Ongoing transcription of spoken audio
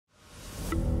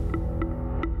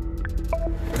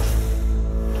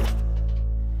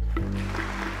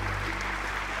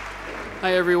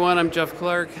Hi everyone, I'm Jeff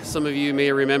Clark. Some of you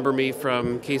may remember me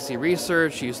from KC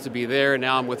Research, used to be there.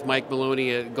 Now I'm with Mike Maloney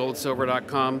at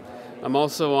goldsilver.com. I'm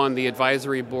also on the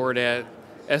advisory board at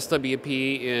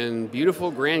SWP in beautiful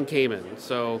Grand Cayman.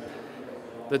 So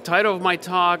the title of my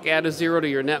talk, Add a Zero to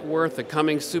Your Net Worth, the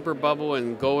coming super bubble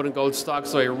in gold and gold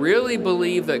stocks. So I really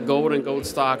believe that gold and gold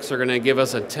stocks are going to give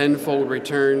us a tenfold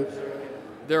return.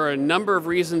 There are a number of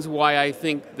reasons why I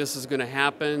think this is going to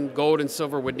happen. Gold and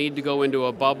silver would need to go into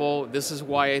a bubble. This is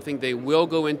why I think they will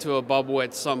go into a bubble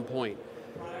at some point.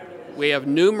 We have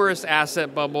numerous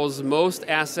asset bubbles. Most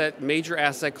major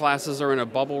asset classes are in a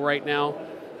bubble right now.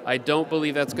 I don't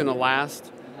believe that's going to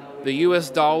last. The US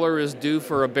dollar is due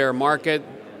for a bear market.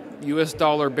 US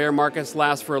dollar bear markets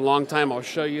last for a long time. I'll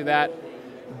show you that.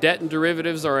 Debt and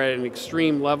derivatives are at an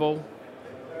extreme level.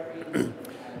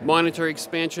 Monetary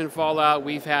expansion fallout.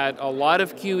 We've had a lot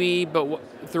of QE, but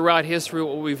throughout history,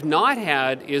 what we've not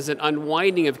had is an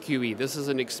unwinding of QE. This is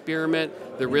an experiment.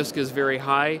 The risk is very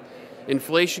high.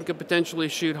 Inflation could potentially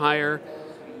shoot higher.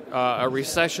 A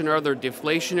recession or other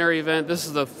deflationary event. This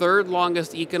is the third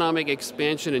longest economic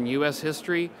expansion in US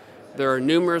history. There are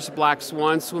numerous black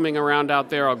swans swimming around out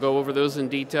there. I'll go over those in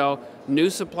detail. New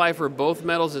supply for both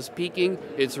metals is peaking.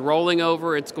 It's rolling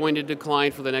over. It's going to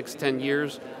decline for the next 10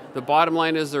 years. The bottom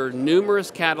line is there are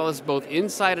numerous catalysts, both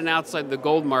inside and outside the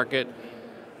gold market,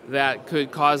 that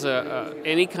could cause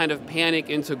any kind of panic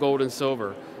into gold and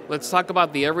silver. Let's talk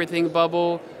about the everything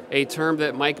bubble, a term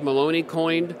that Mike Maloney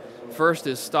coined. First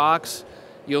is stocks.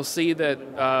 You'll see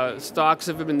that stocks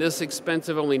have been this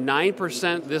expensive only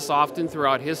 9% this often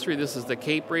throughout history. This is the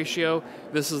CAPE ratio.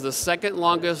 This is the second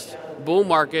longest bull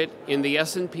market in the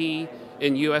S&P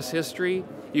in US history.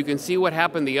 You can see what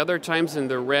happened the other times in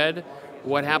the red.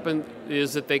 What happened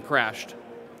is that they crashed.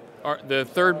 The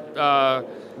third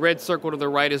red circle to the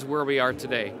right is where we are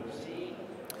today.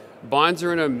 Bonds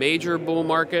are in a major bull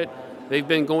market. They've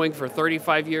been going for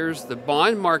 35 years. The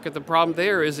bond market, the problem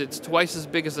there is it's twice as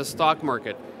big as the stock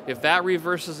market. If that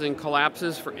reverses and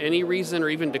collapses for any reason or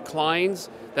even declines,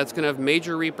 that's going to have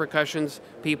major repercussions.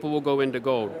 People will go into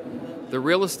gold. The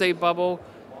real estate bubble,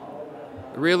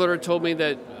 the realtor told me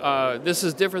that this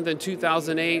is different than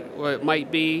 2008, what it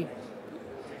might be,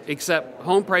 except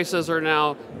home prices are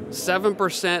now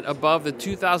 7% above the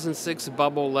 2006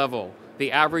 bubble level,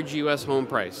 the average US home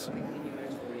price.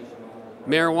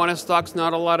 Marijuana stocks,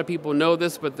 not a lot of people know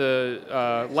this, but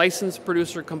the licensed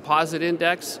producer composite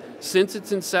index, since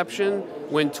its inception,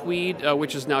 when Tweed,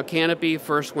 which is now Canopy,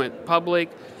 first went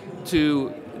public,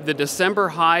 to the December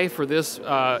high for this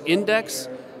index,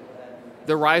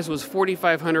 the rise was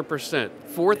 4,500%.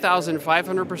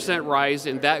 4,500% rise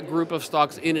in that group of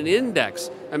stocks in an index.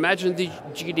 Imagine the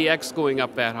GDX going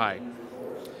up that high.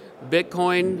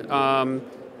 Bitcoin,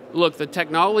 look, the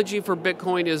technology for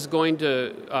Bitcoin is going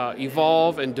to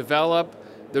evolve and develop.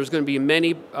 There's going to be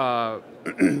many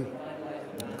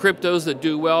cryptos that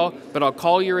do well, but I'll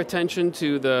call your attention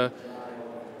to the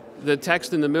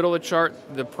text in the middle of the chart.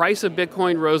 The price of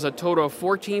Bitcoin rose a total of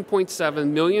 14.7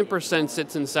 million%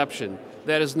 since inception.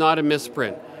 That is not a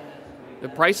misprint. The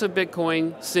price of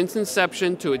Bitcoin since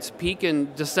inception to its peak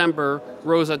in December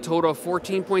rose a total of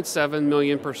 14.7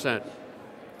 million%.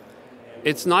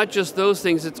 It's not just those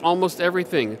things, it's almost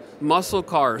everything. Muscle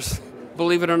cars,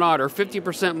 believe it or not, are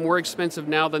 50% more expensive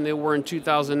now than they were in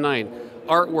 2009.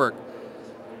 Artwork.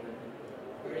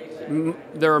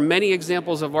 There are many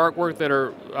examples of artwork that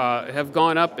have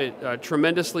gone up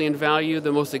tremendously in value.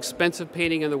 The most expensive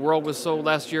painting in the world was sold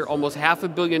last year, almost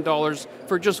 $500 million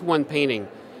for just one painting.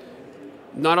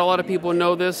 Not a lot of people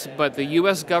know this, but the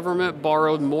US government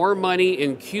borrowed more money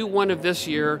in Q1 of this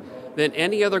year than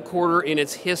any other quarter in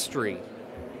its history.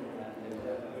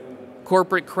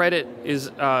 Corporate credit is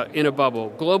in a bubble.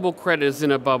 Global credit is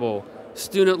in a bubble.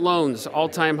 Student loans,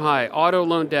 all-time high. Auto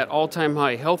loan debt, all-time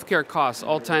high. Healthcare costs,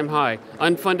 all-time high.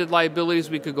 Unfunded liabilities,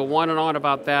 we could go on and on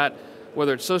about that,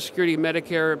 whether it's Social Security,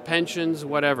 Medicare, pensions,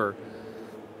 whatever.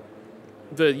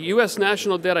 The U.S.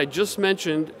 national debt I just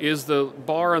mentioned is the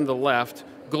bar on the left.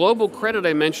 Global credit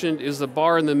I mentioned is the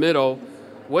bar in the middle.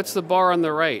 What's the bar on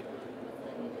the right?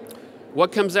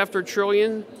 What comes after a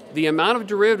trillion? The amount of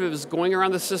derivatives going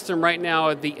around the system right now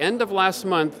at the end of last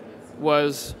month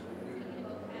was,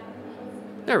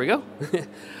 there we go,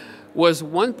 was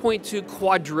 1.2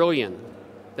 quadrillion.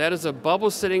 That is a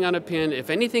bubble sitting on a pin. If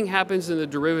anything happens in the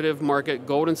derivative market,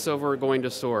 gold and silver are going to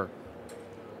soar.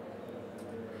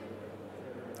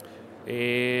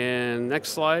 And next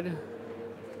slide.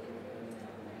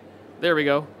 There we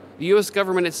go. The U.S.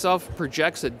 government itself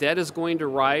projects that debt is going to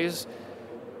rise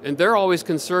And they're always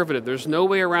conservative. There's no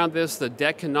way around this. The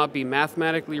debt cannot be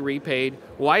mathematically repaid.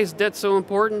 Why is debt so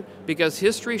important? Because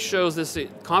history shows this,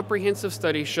 comprehensive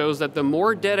study shows that the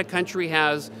more debt a country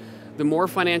has, the more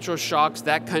financial shocks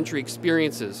that country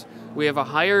experiences. We have a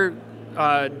higher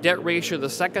debt ratio, the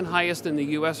second highest in the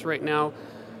US right now,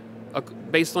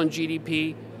 based on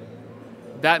GDP.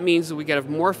 That means that we get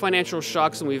more financial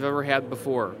shocks than we've ever had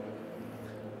before.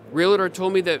 Realtor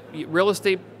told me that real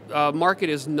estate market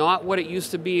is not what it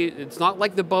used to be. It's not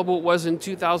like the bubble it was in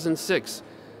 2006.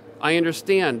 I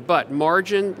understand, but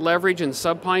margin, leverage, and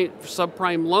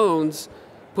subprime loans,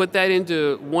 put that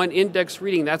into one index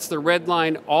reading, that's the red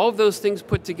line. All of those things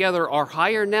put together are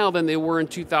higher now than they were in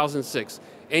 2006.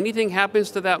 Anything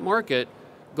happens to that market,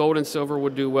 gold and silver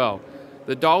would do well.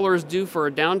 The dollar is due for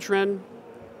a downtrend.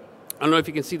 I don't know if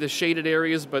you can see the shaded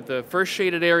areas, but the first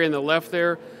shaded area on the left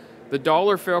there, the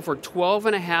dollar fell for 12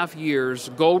 and a half years.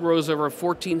 Gold rose over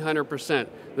 1,400%.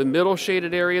 The middle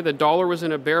shaded area, the dollar was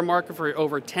in a bear market for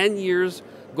over 10 years.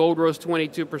 Gold rose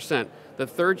 22%. The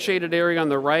third shaded area on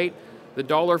the right, the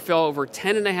dollar fell over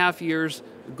 10 and a half years.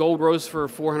 Gold rose for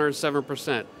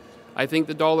 407%. I think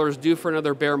the dollar is due for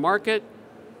another bear market.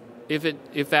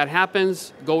 If that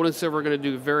happens, gold and silver are going to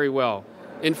do very well.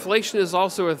 Inflation is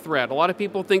also a threat. A lot of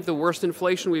people think the worst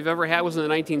inflation we've ever had was in the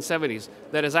 1970s.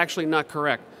 That is actually not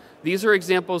correct. These are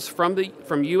examples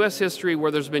from US history where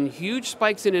there's been huge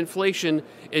spikes in inflation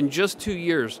in just 2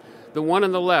 years. The one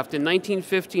on the left, in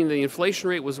 1915, the inflation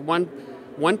rate was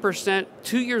 1%.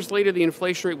 2 years later, the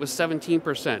inflation rate was 17%.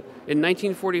 In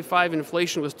 1945,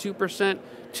 inflation was 2%.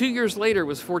 2 years later, it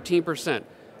was 14%.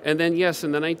 And then, yes,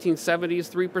 in the 1970s,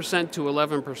 3% to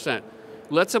 11%.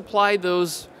 Let's apply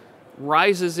those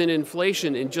rises in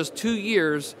inflation in just 2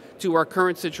 years to our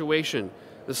current situation.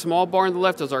 The small bar on the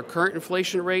left is our current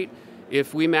inflation rate.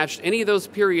 If we matched any of those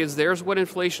periods, there's what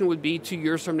inflation would be 2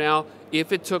 years from now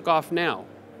if it took off now.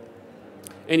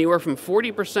 Anywhere from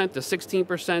 40% to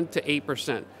 16% to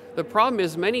 8%. The problem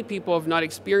is many people have not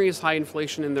experienced high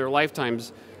inflation in their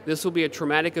lifetimes. This will be a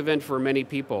traumatic event for many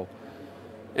people.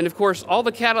 And of course, all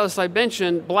the catalysts I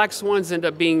mentioned, black swans end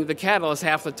up being the catalyst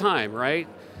half the time, right?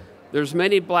 There's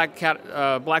many black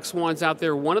swans out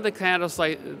there. One of the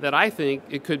catalysts that I think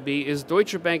it could be is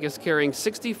Deutsche Bank is carrying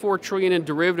 64 trillion in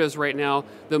derivatives right now,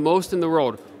 the most in the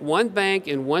world. One bank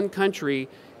in one country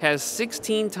has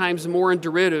 16 times more in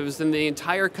derivatives than the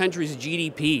entire country's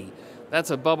GDP.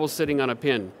 That's a bubble sitting on a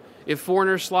pin. If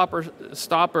foreigners stop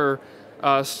or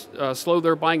slow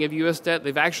their buying of U.S. debt,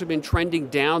 they've actually been trending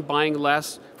down, buying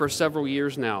less for several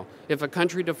years now. If a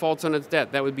country defaults on its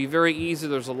debt, that would be very easy.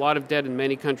 There's a lot of debt in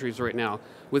many countries right now.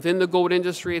 Within the gold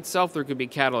industry itself, there could be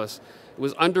catalysts. It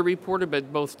was underreported,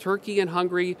 but both Turkey and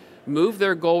Hungary moved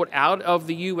their gold out of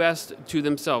the U.S. to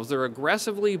themselves. They're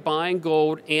aggressively buying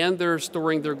gold and they're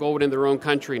storing their gold in their own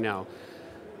country now.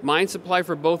 Mine supply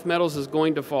for both metals is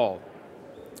going to fall.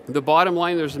 The bottom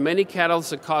line, there's many catalysts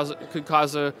that could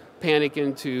cause a panic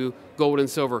into gold and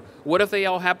silver. What if they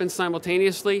all happen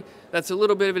simultaneously? That's a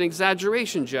little bit of an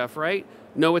exaggeration, Jeff, right?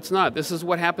 No, it's not. This is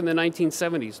what happened in the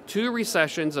 1970s. 2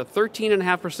 recessions, a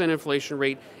 13.5% inflation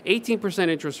rate, 18%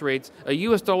 interest rates, a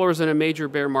US dollar is in a major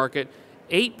bear market,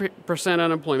 8%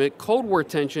 unemployment, Cold War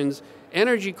tensions,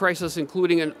 energy crisis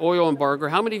including an oil embargo.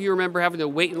 How many of you remember having to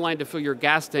wait in line to fill your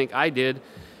gas tank? I did.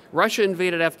 Russia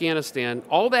invaded Afghanistan.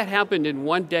 All that happened in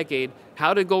 1 decade.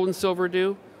 How did gold and silver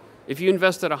do? If you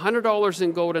invested $100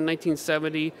 in gold in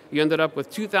 1970, you ended up with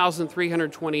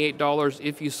 $2,328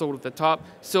 if you sold at the top.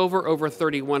 Silver, over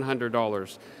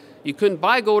 $3,100. You couldn't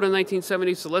buy gold in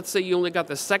 1970, so let's say you only got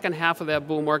the second half of that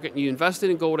bull market and you invested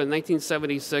in gold in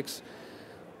 1976.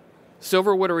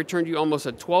 Silver would have returned you almost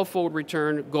a 12-fold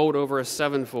return, gold over a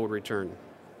 7-fold return.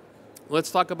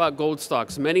 Let's talk about gold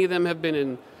stocks. Many of them have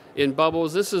been in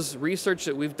bubbles. This is research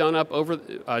that we've dug up over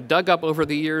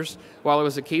the years while I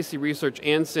was at Casey Research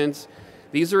and since.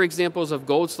 These are examples of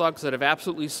gold stocks that have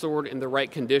absolutely soared in the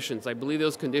right conditions. I believe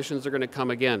those conditions are going to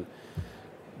come again.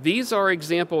 These are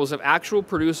examples of actual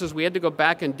producers. We had to go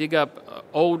back and dig up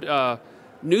old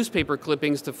newspaper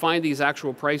clippings to find these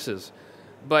actual prices.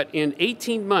 But in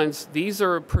 18 months, these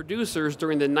are producers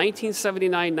during the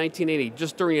 1979-1980,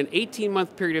 just during an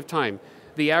 18-month period of time.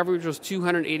 The average was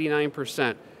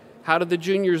 289%. How did the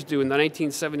juniors do in the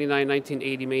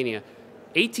 1979-1980 mania?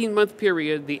 18-month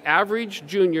period, the average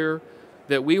junior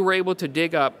that we were able to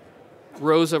dig up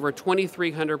rose over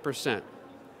 2,300%.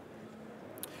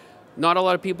 Not a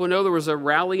lot of people know there was a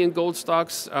rally in gold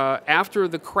stocks. After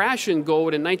the crash in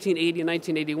gold in 1980 and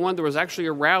 1981, there was actually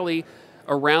a rally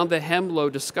around the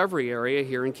Hemlo discovery area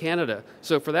here in Canada.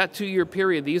 So for that 2-year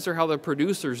period, these are how the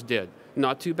producers did.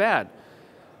 Not too bad.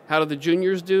 How did the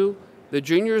juniors do? The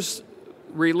juniors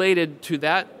related to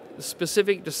that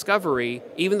specific discovery,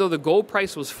 even though the gold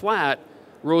price was flat,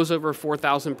 rose over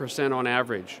 4,000% on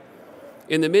average.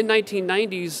 In the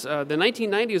mid-1990s, the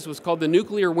 1990s was called the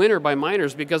nuclear winter by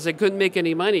miners because they couldn't make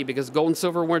any money because gold and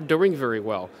silver weren't doing very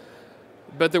well.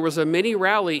 But there was a mini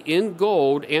rally in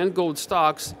gold and gold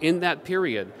stocks in that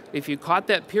period. If you caught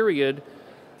that period,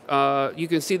 you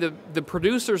can see the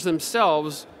producers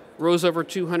themselves rose over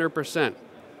 200%.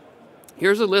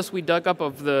 Here's a list we dug up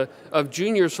of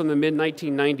juniors from the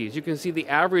mid-1990s. You can see the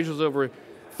average was over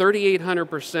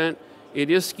 3,800%. It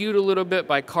is skewed a little bit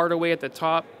by Cardaway at the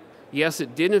top. Yes,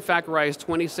 it did in fact rise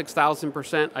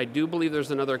 26,000%. I do believe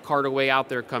there's another Cardaway out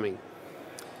there coming.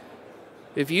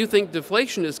 If you think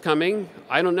deflation is coming,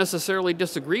 I don't necessarily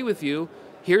disagree with you.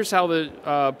 Here's how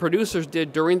the producers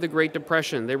did during the Great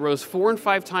Depression. They rose 4 and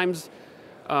 5 times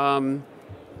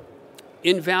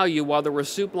in value while there were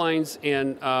soup lines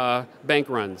and bank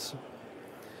runs.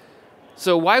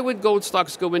 So why would gold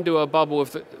stocks go into a bubble?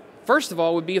 First of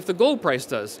all, would be if the gold price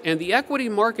does. And the equity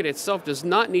market itself does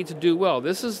not need to do well.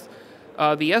 This is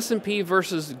the S&P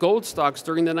versus gold stocks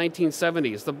during the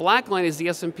 1970s. The black line is the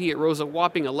S&P. It rose a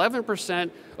whopping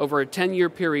 11% over a 10-year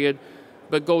period.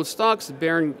 But gold stocks,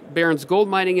 Barron's Gold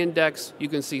Mining Index, you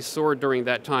can see soared during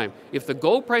that time. If the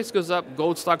gold price goes up,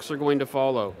 gold stocks are going to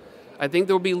follow. I think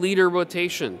there will be leader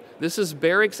rotation. This is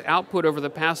Barrick's output over the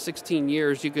past 16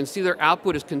 years. You can see their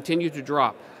output has continued to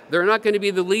drop. They're not going to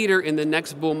be the leader in the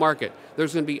next bull market.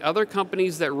 There's going to be other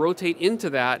companies that rotate into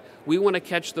that. We want to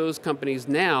catch those companies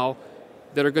now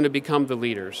that are going to become the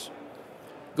leaders.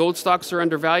 Gold stocks are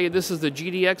undervalued. This is the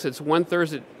GDX. It's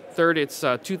 1/3 its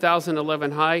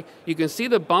 2011 high. You can see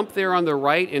the bump there on the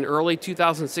right in early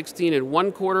 2016. In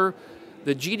 1 quarter,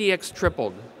 the GDX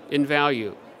tripled in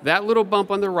value. That little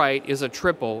bump on the right is a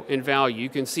triple in value. You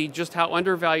can see just how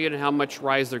undervalued and how much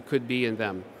rise there could be in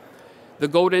them. The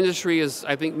gold industry is,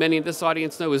 I think many in this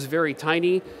audience know, is very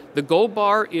tiny. The gold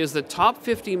bar is the top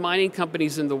 50 mining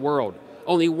companies in the world.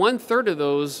 Only 1/3 of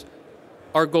those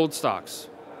are gold stocks.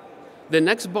 The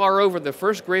next bar over, the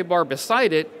first gray bar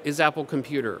beside it, is Apple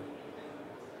Computer.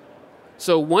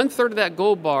 So 1/3 of that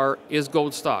gold bar is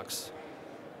gold stocks.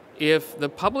 If the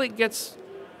public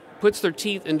puts their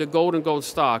teeth into gold and gold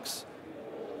stocks,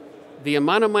 the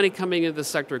amount of money coming into the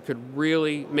sector could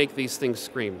really make these things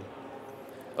scream.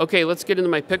 Okay, let's get into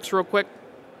my picks real quick.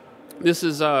 This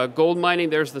is gold mining.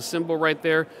 There's the symbol right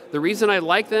there. The reason I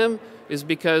like them is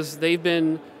because they've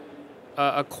been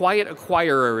a quiet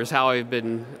acquirer is how I've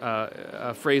been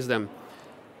phrased them.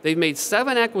 They've made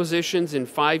 7 acquisitions in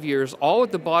 5 years, all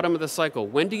at the bottom of the cycle.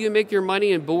 When do you make your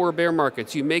money in bull or bear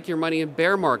markets? You make your money in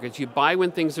bear markets. You buy when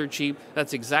things are cheap.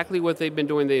 That's exactly what they've been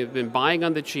doing. They've been buying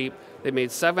on the cheap. They made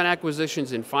 7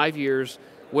 acquisitions in 5 years.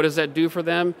 What does that do for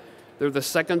them? They're the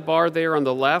second bar there on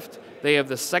the left. They have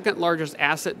the second largest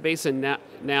asset base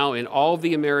now in all of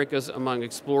the Americas among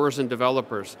explorers and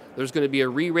developers. There's going to be a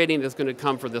re-rating that's going to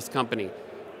come for this company.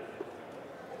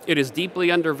 It is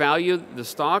deeply undervalued, the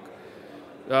stock.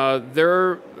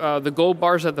 The gold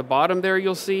bars at the bottom there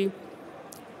you'll see.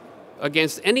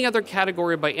 Against any other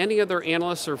category by any other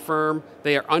analyst or firm,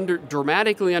 they are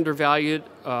dramatically undervalued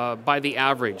by the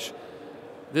average.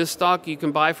 This stock you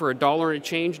can buy for $1 and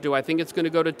change. Do I think it's going to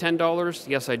go to $10?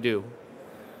 Yes, I do.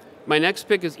 My next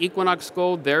pick is Equinox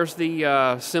Gold. There's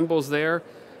the symbols there.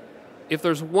 If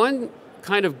there's one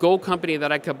kind of gold company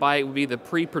that I could buy, it would be the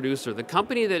pre-producer. The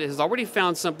company that has already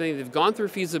found something, they've gone through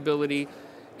feasibility,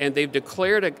 and they've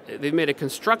they've made a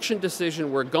construction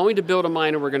decision, we're going to build a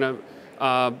mine and we're going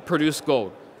to produce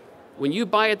gold. When you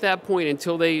buy at that point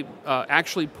until they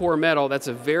actually pour metal, that's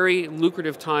a very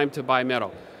lucrative time to buy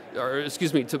metal. Or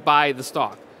excuse me, to buy the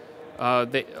stock.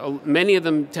 Many of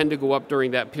them tend to go up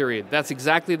during that period. That's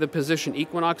exactly the position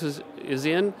Equinox is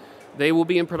in. They will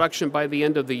be in production by the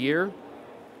end of the year.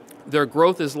 Their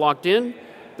growth is locked in.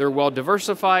 They're well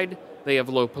diversified. They have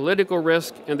low political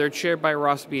risk, and they're chaired by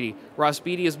Ross Beaty. Ross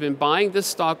Beaty has been buying this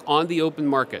stock on the open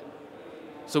market,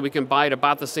 so we can buy it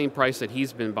about the same price that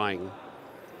he's been buying.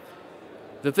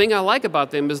 The thing I like about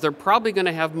them is they're probably going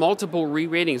to have multiple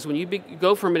re-ratings. When you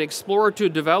go from an explorer to a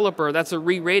developer, that's a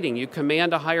re-rating. You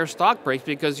command a higher stock price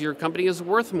because your company is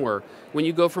worth more. When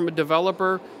you go from a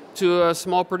developer to a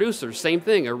small producer, same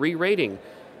thing, a re-rating.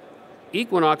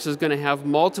 Equinox is going to have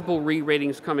multiple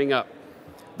re-ratings coming up.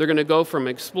 They're going to go from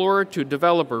explorer to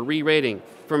developer, re-rating.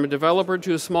 From a developer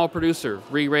to a small producer,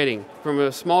 re-rating. From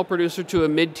a small producer to a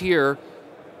mid-tier,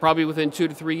 probably within 2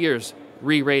 to 3 years,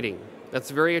 re-rating. That's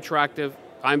very attractive.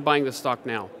 I'm buying the stock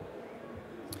now.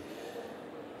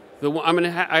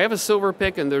 I have a silver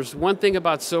pick, and there's one thing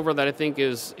about silver that I think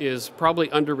is probably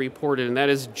underreported, and that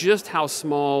is just how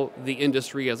small the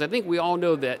industry is. I think we all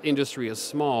know that industry is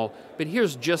small, but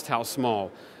here's just how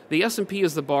small. The S&P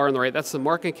is the bar on the right. That's the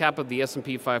market cap of the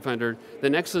S&P 500. The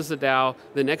next is the Dow.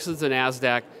 The next is the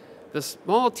NASDAQ. The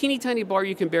small, teeny tiny bar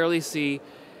you can barely see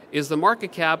is the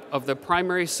market cap of the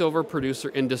primary silver producer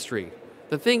industry.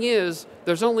 The thing is,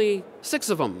 there's only 6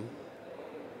 of them.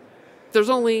 There's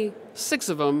only 6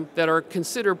 of them that are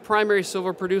considered primary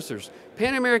silver producers.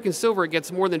 Pan American Silver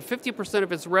gets more than 50%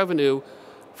 of its revenue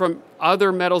from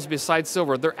other metals besides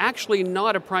silver. They're actually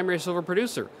not a primary silver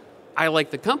producer. I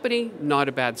like the company, not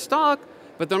a bad stock,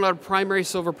 but they're not a primary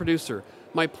silver producer.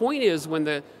 My point is, when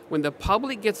the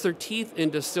public gets their teeth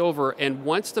into silver and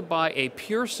wants to buy a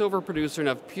pure silver producer and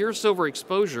have pure silver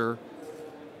exposure,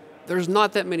 there's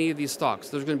not that many of these stocks.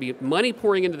 There's going to be money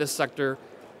pouring into this sector.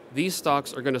 These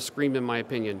stocks are going to scream, in my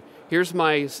opinion. Here's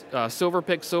my silver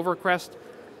pick, Silvercrest.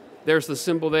 There's the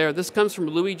symbol there. This comes from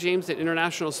Louis James at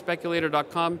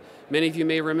internationalspeculator.com. Many of you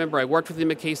may remember I worked with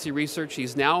him at Casey Research.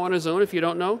 He's now on his own, if you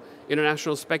don't know,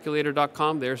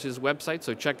 internationalspeculator.com. There's his website,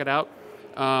 so check it out.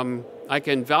 I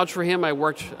can vouch for him. I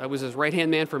was his right-hand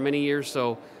man for many years,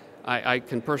 so I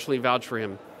can personally vouch for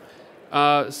him.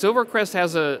 Silvercrest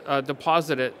has a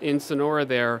deposit in Sonora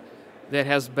there that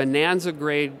has bonanza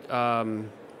grades.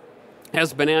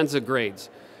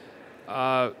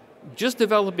 Just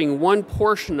developing one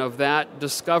portion of that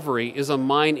discovery is a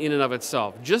mine in and of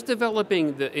itself. Just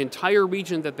developing the entire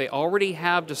region that they already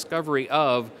have discovery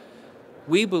of,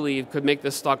 we believe, could make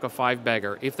this stock a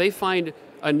 5-bagger. If they find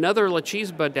another La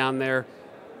Chispa down there,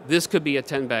 this could be a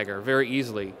 10-bagger very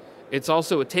easily. It's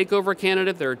also a takeover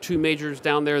candidate. There are 2 majors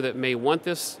down there that may want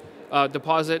this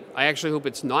deposit. I actually hope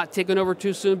it's not taken over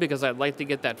too soon, because I'd like to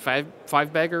get that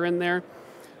 5-bagger in there.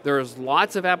 There's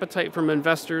lots of appetite from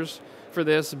investors for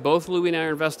this. Both Louis and I are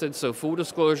invested, so full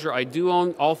disclosure, I do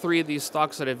own all 3 of these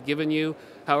stocks that I've given you.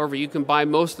 However, you can buy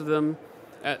most of them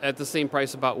at the same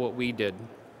price about what we did.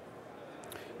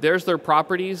 There's their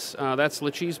properties. That's La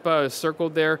Chispa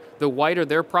circled there. The white are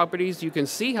their properties. You can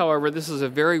see, however, this is a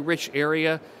very rich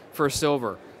area for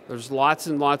silver. There's lots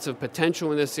and lots of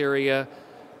potential in this area.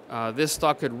 This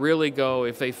stock could really go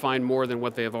if they find more than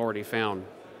what they have already found.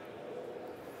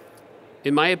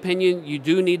 In my opinion, you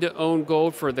do need to own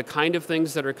gold for the kind of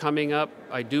things that are coming up.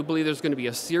 I do believe there's going to be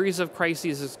a series of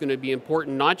crises. It's going to be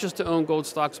important not just to own gold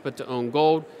stocks, but to own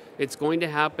gold. It's going to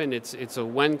happen. It's a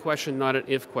when question, not an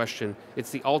if question.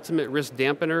 It's the ultimate risk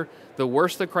dampener. The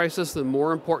worse the crisis, the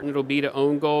more important it'll be to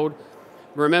own gold.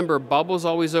 Remember, bubbles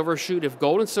always overshoot. If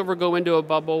gold and silver go into a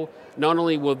bubble, not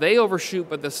only will they overshoot,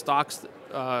 but the stocks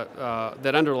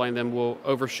that underline them will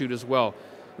overshoot as well.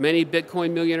 Many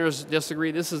Bitcoin millionaires disagree.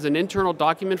 This is an internal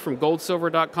document from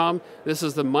goldsilver.com. This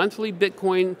is the monthly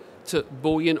Bitcoin to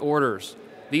bullion orders.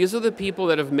 These are the people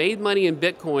that have made money in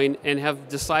Bitcoin and have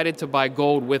decided to buy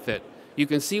gold with it. You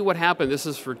can see what happened. This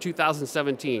is for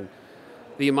 2017.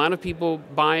 The amount of people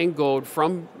buying gold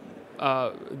from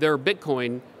their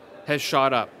Bitcoin has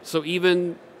shot up. So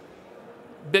even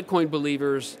Bitcoin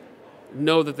believers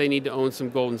know that they need to own some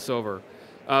gold and silver.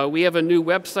 We have a new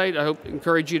website. I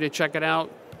encourage you to check it out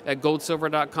at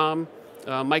goldsilver.com.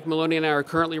 Mike Maloney and I are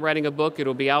currently writing a book.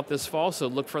 It'll be out this fall, so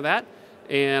look for that.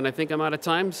 And I think I'm out of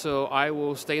time, so I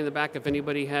will stay in the back if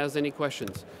anybody has any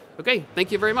questions. Okay,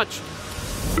 thank you very much.